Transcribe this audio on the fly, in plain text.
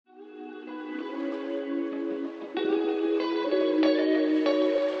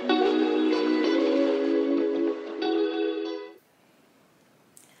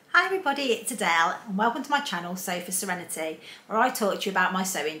everybody, it's Adele and welcome to my channel Sew for Serenity, where I talk to you about my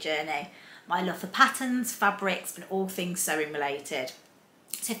sewing journey, my love for patterns, fabrics and all things sewing related.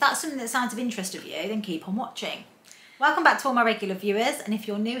 So if that's something that sounds of interest of you, then keep on watching. Welcome back to all my regular viewers, and if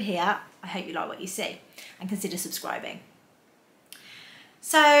you're new here, I hope you like what you see and consider subscribing.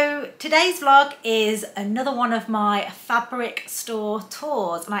 So today's vlog is another one of my fabric store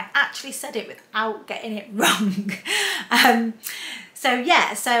tours, and I actually said it without getting it wrong. So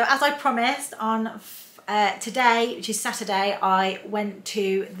as I promised on today, which is Saturday, I went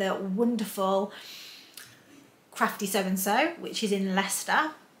to the wonderful CRAFTY SEW SO, which is in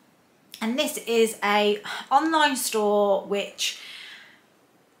Leicester, and this is a online store which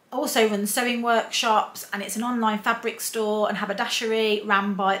also runs sewing workshops, and it's an online fabric store and haberdashery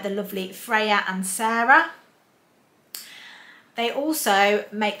ran by the lovely Freya and Sarah. They also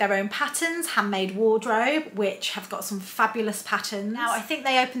make their own patterns, handmade wardrobe, which have got some fabulous patterns. Now, I think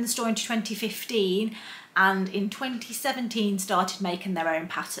they opened the store in 2015 and in 2017 started making their own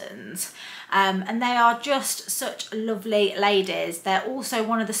patterns. And they are just such lovely ladies. They're also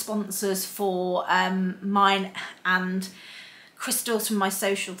one of the sponsors for mine and Crystal's from my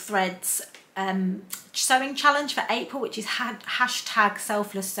social threads sewing challenge for April, which is hashtag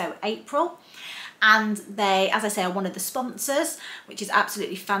selfless sew April. And they, as I say, are one of the sponsors, which is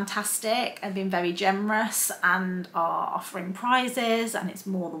absolutely fantastic, and been very generous and are offering prizes, and it's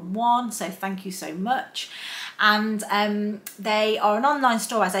more than one, so thank you so much. And they are an online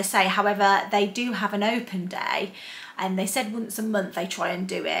store, as I say. However, they do have an open day, and they said once a month they try and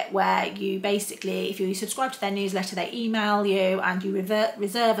do it, where you basically, if you subscribe to their newsletter, they email you and you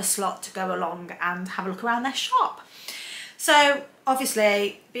reserve a slot to go along and have a look around their shop. So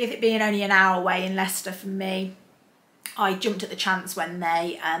obviously, with it being only an hour away in Leicester from me, I jumped at the chance when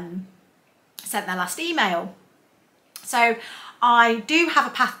they sent their last email. So I do have a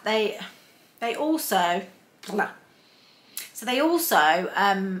path. They also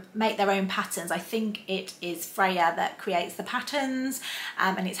make their own patterns. I think it is Freya that creates the patterns,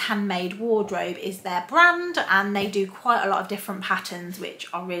 and it's Handmade Wardrobe is their brand, and they do quite a lot of different patterns which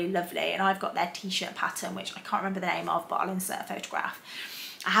are really lovely. And I've got their t-shirt pattern, which I can't remember the name of, but I'll insert a photograph.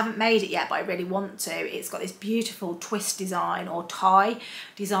 I haven't made it yet, but I really want to. It's got this beautiful twist design or tie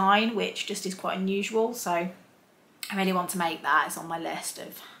design, which just is quite unusual, so I really want to make that. It's on my list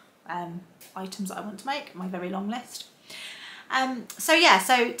of items that I want to make, my very long list.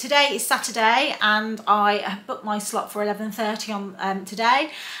 So today is Saturday, and I have booked my slot for 11:30 on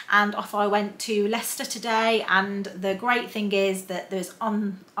today, and off I went to Leicester today. And the great thing is that there's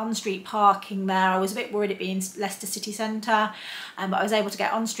on-street parking there. I was a bit worried it being Leicester city centre, but I was able to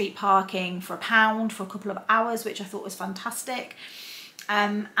get on-street parking for £1 for a couple of hours, which I thought was fantastic.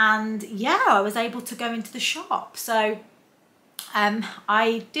 And yeah, I was able to go into the shop. So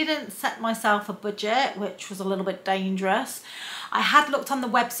I didn't set myself a budget, which was a little bit dangerous. I had looked on the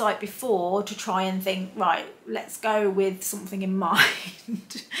website before to try and think, right, let's go with something in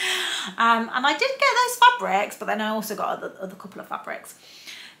mind. And I did get those fabrics, but then I also got other couple of fabrics.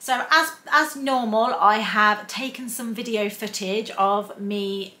 So as normal, I have taken some video footage of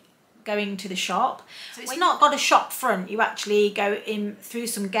me going to the shop. So it's not got a shop front. You actually go in through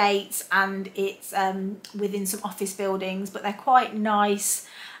some gates, and it's within some office buildings, but they're quite nice.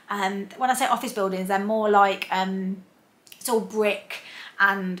 And when I say office buildings, they're more like it's all brick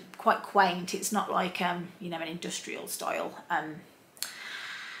and quite quaint. It's not like you know, an industrial style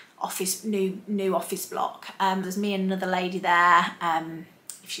office new office block. There's me and another lady there.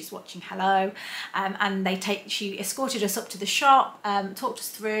 If she's watching, hello. And she escorted us up to the shop, talked us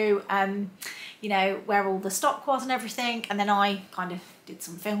through you know, where all the stock was and everything, and then I kind of did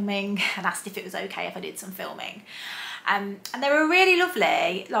some filming and asked if it was okay if I did some filming. And they were really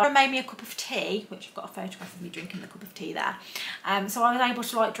lovely. Laura made me a cup of tea, which I've got a photograph of me drinking the cup of tea there. So I was able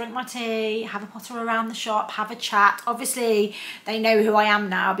to like drink my tea, have a potter around the shop, have a chat. Obviously they know who I am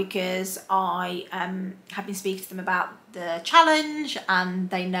now because I have been speaking to them about the challenge, and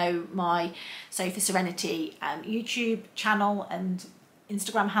they know my Sew for Serenity YouTube channel and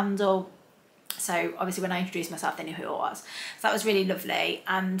Instagram handle. So obviously when I introduced myself, they knew who I was. So that was really lovely.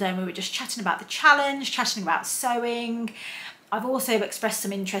 And we were just chatting about the challenge, chatting about sewing. I've also expressed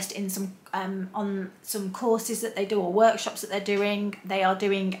some interest in some on some courses that they do, or workshops that they're doing. They are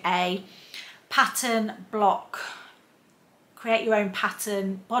doing a pattern block, create your own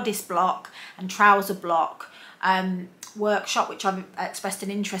pattern, bodice block and trouser block workshop, which I've expressed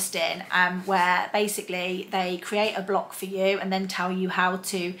an interest in, where basically they create a block for you and then tell you how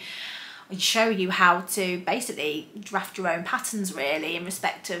to and show you how to basically draft your own patterns really in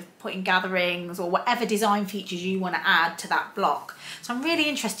respect of putting gatherings or whatever design features you want to add to that block. So I'm really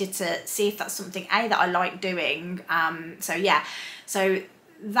interested to see if that's something that I like doing. So yeah, so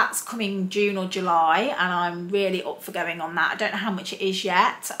that's coming June or July, and I'm really up for going on that. I don't know how much it is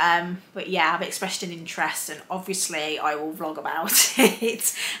yet, but yeah, I've expressed an interest, and obviously I will vlog about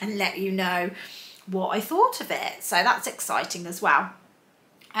it and let you know what I thought of it. So that's exciting as well.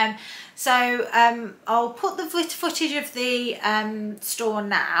 I'll put the footage of the store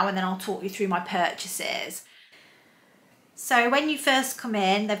now, and then I'll talk you through my purchases. So when you first come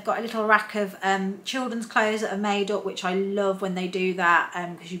in, they've got a little rack of children's clothes that are made up, which I love when they do that,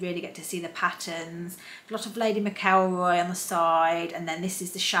 because you really get to see the patterns. A lot of Lady McElroy on the side, and then this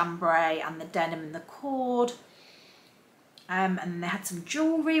is the chambray and the denim and the cord. And then they had some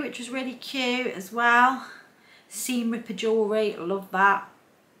jewellery, which was really cute as well. Seam ripper jewellery, love that.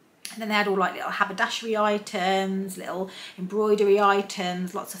 And then they had all like little haberdashery items, little embroidery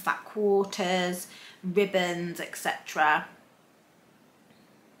items, lots of fat quarters, ribbons, etc.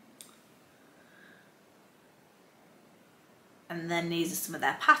 And then these are some of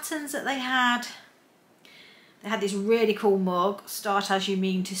their patterns that they had. They had this really cool mug, Start As You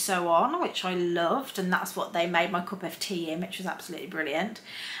Mean to Sew On, which I loved, and that's what they made my cup of tea in, which was absolutely brilliant.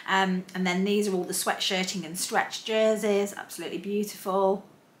 And then these are all the sweatshirting and stretch jerseys, absolutely beautiful.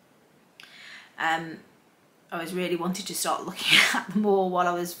 I was really wanted to start looking at them all while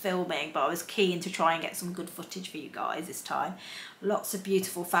I was filming, but I was keen to try and get some good footage for you guys this time. Lots of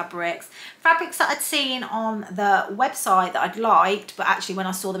beautiful fabrics. Fabrics that I'd seen on the website that I'd liked, but actually when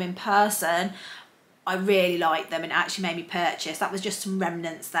I saw them in person, I really liked them and it actually made me purchase. That was just some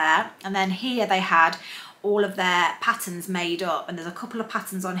remnants there. And then here they had all of their patterns made up, and there's a couple of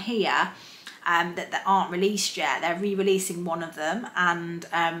patterns on here that aren't released yet. They're re-releasing one of them, and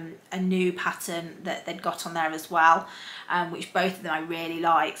a new pattern that they'd got on there as well, which both of them I really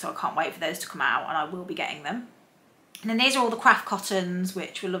like, so I can't wait for those to come out, and I will be getting them. And then these are all the craft cottons,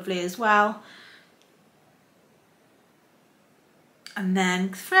 which were lovely as well. And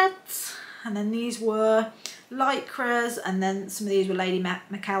then threads, and then these were lycras, and then some of these were Lady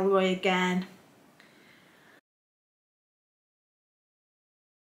McElroy again.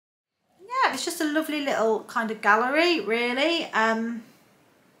 Yeah, it's just a lovely little kind of gallery, really. I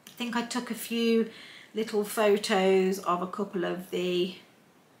think I took a few little photos of a couple of the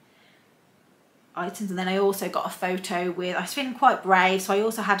items, and then I also got a photo with, I was feeling quite brave, so I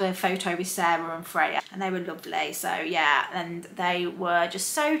also had a photo with Sarah and Freya, and they were lovely. So yeah, and they were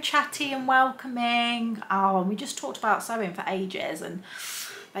just so chatty and welcoming. Oh, and we just talked about sewing for ages, and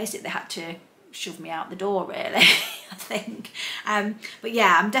basically they had to shove me out the door, really. I think. But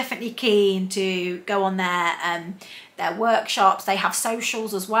yeah, I'm definitely keen to go on their workshops. They have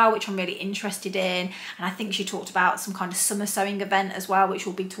socials as well, which I'm really interested in, and I think she talked about some kind of summer sewing event as well, which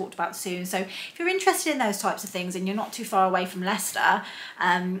will be talked about soon. So if you're interested in those types of things and you're not too far away from Leicester,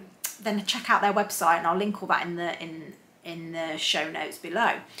 then check out their website, and I'll link all that in the show notes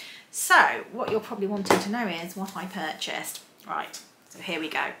below. So what you're probably wanting to know is what I purchased. Right, so here we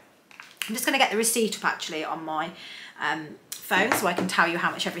go. I'm just going to get the receipt up actually on my phone so I can tell you how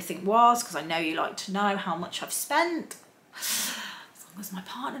much everything was, because I know you like to know how much I've spent, as long as my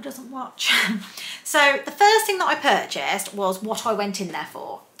partner doesn't watch. So the first thing that I purchased was what I went in there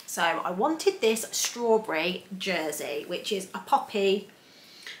for. So I wanted this strawberry jersey, which is a poppy,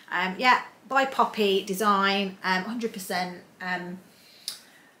 yeah, by Poppy design, 100%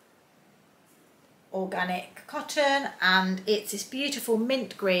 organic cotton, and it's this beautiful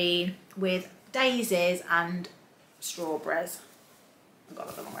mint green with daisies and strawberries. I got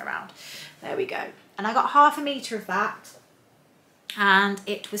it the wrong way around. There we go. And I got half a metre of that, and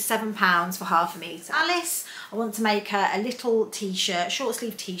it was £7 for half a metre. Alice, I want to make her a little t-shirt, short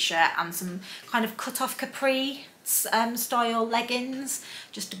sleeve t-shirt, and some kind of cut off capri style leggings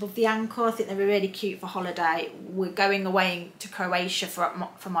just above the ankle. I think they were really cute for holiday. We're going away to Croatia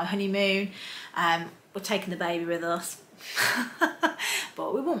for my honeymoon. We're taking the baby with us.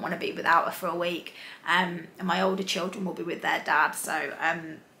 But we wouldn't want to be without her for a week, and my older children will be with their dad, so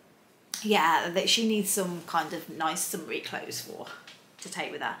yeah, that she needs some kind of nice summery clothes to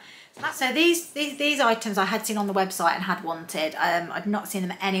take with her. So these items I had seen on the website and had wanted. I'd not seen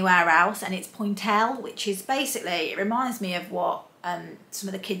them anywhere else, and it's Pointoille, which is basically, it reminds me of what some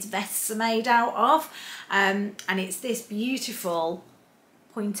of the kids' vests are made out of, and it's this beautiful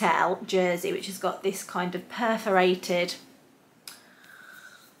Pointoille jersey, which has got this kind of perforated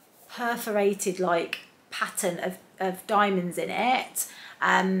like pattern of diamonds in it,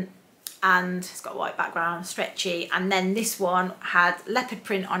 and and it's got a white background, stretchy. And then this one had leopard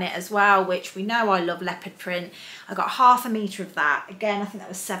print on it as well, which we know I love leopard print. I got half a metre of that. Again, I think that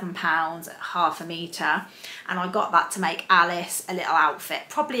was £7 at half a metre. And I got that to make Alice a little outfit.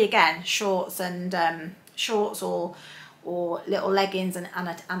 Probably again, shorts and shorts or little leggings and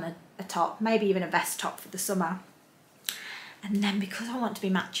a top, maybe even a vest top for the summer. And then because I want to be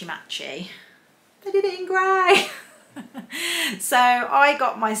matchy, I did it in grey. So I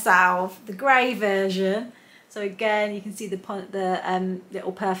got myself the grey version. So again, you can see the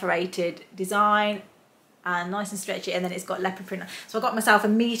little perforated design and nice and stretchy, and then it's got leopard print. So I got myself a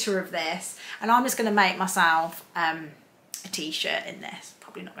metre of this, and I'm just going to make myself a t-shirt in this.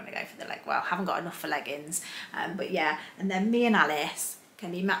 Probably not going to go for the leg. Well, haven't got enough for leggings, but yeah. And then me and Alice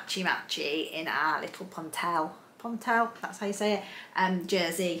can be matchy in our little Pointoille, that's how you say it,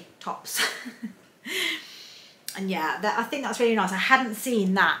 jersey tops. And yeah, I think that's really nice. I hadn't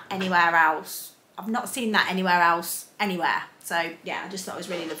seen that anywhere else. I've not seen that anywhere else, anywhere. So yeah, I just thought it was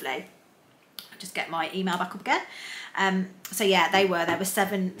really lovely. I'll just get my email back up again. So yeah, they were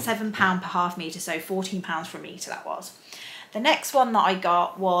 £7 per half metre, so £14 for a metre that was. The next one that I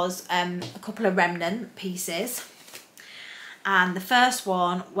got was a couple of remnant pieces. And the first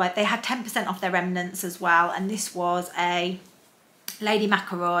one, where they had 10% off their remnants as well, and this was a Lady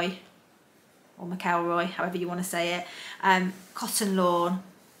McElroy, or McElroy, however you want to say it, cotton lawn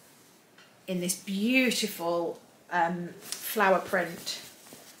in this beautiful flower print,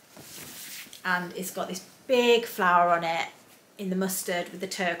 and it's got this big flower on it in the mustard with the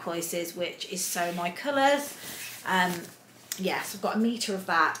turquoises, which is so my colours. Yes, I've got a metre of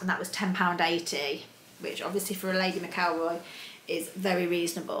that, and that was £10.80, which obviously for a Lady McElroy is very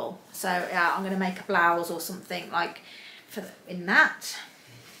reasonable. So yeah, I'm going to make a blouse or something like in that.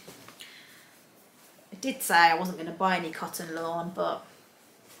 I did say I wasn't going to buy any cotton lawn, but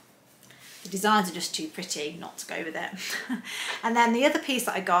the designs are just too pretty not to go with it. And then the other piece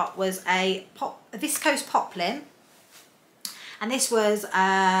that I got was a viscose poplin, and this was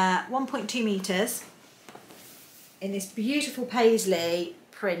 1.2 metres in this beautiful paisley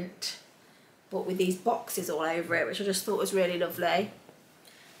print, but with these boxes all over it, which I just thought was really lovely.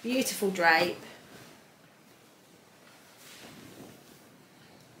 Beautiful drape.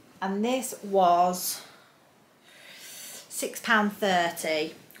 And this was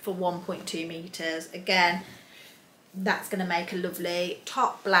 £6.30 for 1.2 metres. Again, that's going to make a lovely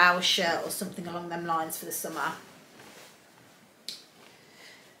top, blouse, shirt or something along them lines for the summer.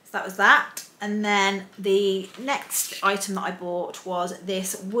 So that was that. And then the next item that I bought was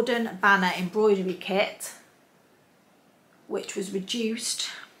this wooden banner embroidery kit, which was reduced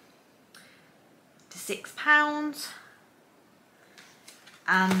to £6.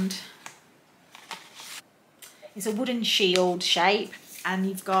 And it's a wooden shield shape, and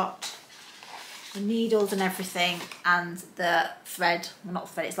you've got the needles and everything and the thread, well not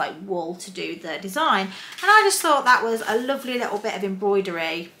thread, it's like wool to do the design. And I just thought that was a lovely little bit of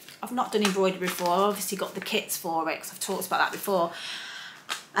embroidery. I've not done embroidery before. I've obviously got the kits for it because I've talked about that before.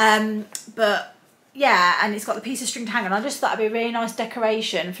 But yeah, and it's got the piece of string to hang on. I just thought it'd be a really nice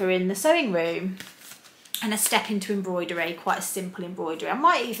decoration for in the sewing room. And a step into embroidery, quite a simple embroidery. I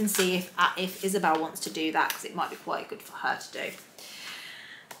might even see if Isabel wants to do that, because it might be quite good for her to do.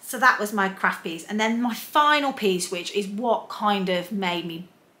 So that was my craft piece. And then my final piece, which is what kind of made me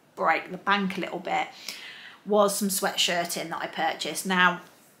break the bank a little bit, was some sweatshirting that I purchased. Now,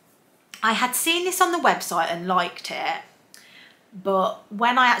 I had seen this on the website and liked it, but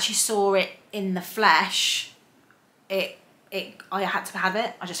when I actually saw it in the flesh, I had to have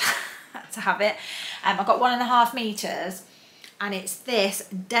it. I just had to have it. I got 1.5 metres, and it's this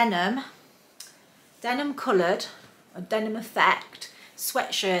denim coloured, or denim effect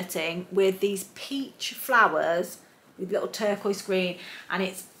sweatshirting with these peach flowers with little turquoise green, and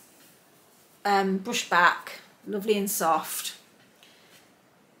it's brushed back, lovely and soft.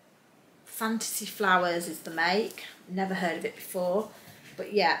 Fantasy Flowers is the make. Never heard of it before,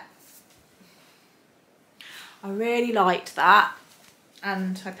 but yeah, I really liked that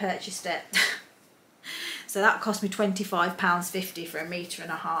and I purchased it. So that cost me £25.50 for 1.5 metres.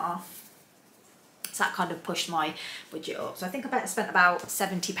 So that kind of pushed my budget up. So I think I spent about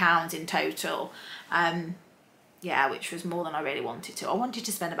 £70 in total. Yeah, which was more than I really wanted to. I wanted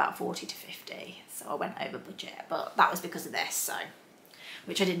to spend about 40 to 50, so I went over budget, but that was because of this, so,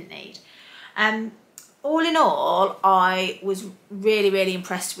 which I didn't need. All in all, I was really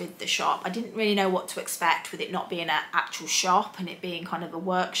impressed with the shop. I didn't really know what to expect with it not being an actual shop and it being kind of a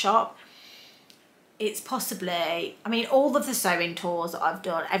workshop. It's possibly, I mean, all of the sewing tours that I've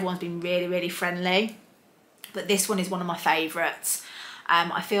done, everyone's been really friendly, but this one is one of my favourites.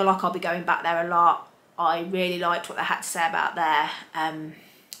 I feel like I'll be going back there a lot. I really liked what they had to say about their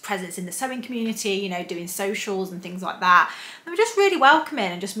presence in the sewing community, you know, doing socials and things like that. They were just really welcoming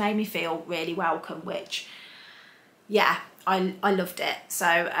and just made me feel really welcome, which, yeah, I loved it.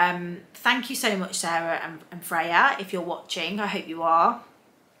 So thank you so much, Sarah and Freya, if you're watching. I hope you are.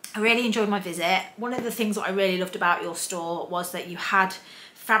 I really enjoyed my visit. One of the things that I really loved about your store was that you had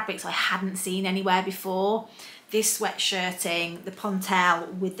fabrics I hadn't seen anywhere before. This sweatshirting, the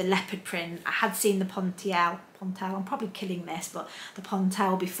Pointoille with the leopard print. I had seen the Pointoille, I'm probably killing this, but the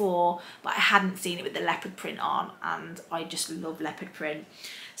Pointoille before, but I hadn't seen it with the leopard print on, and I just love leopard print.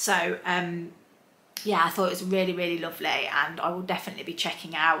 So yeah, I thought it was really, really lovely, and I will definitely be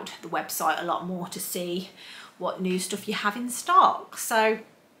checking out the website a lot more to see what new stuff you have in stock. So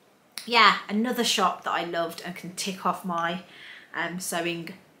yeah, another shop that I loved and can tick off my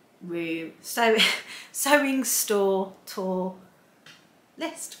sewing store tour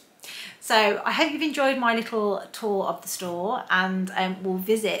list. So I hope you've enjoyed my little tour of the store, and we'll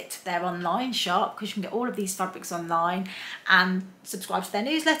visit their online shop because you can get all of these fabrics online, and subscribe to their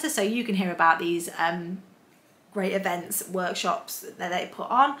newsletter so you can hear about these great events, workshops that they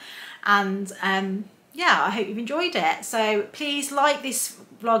put on. And yeah, I hope you've enjoyed it. So please like this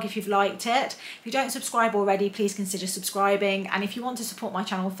vlog if you've liked it. If you don't subscribe already, please consider subscribing. And if you want to support my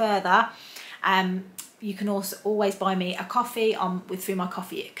channel further, you can also always buy me a coffee through my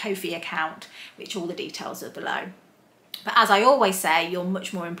Ko-fi account, which all the details are below. But as I always say, you're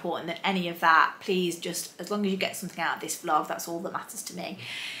much more important than any of that. Please, just as long as you get something out of this vlog, that's all that matters to me.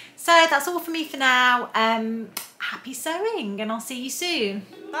 So that's all for me for now. Happy sewing, and I'll see you soon.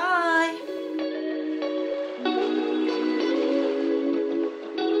 Bye.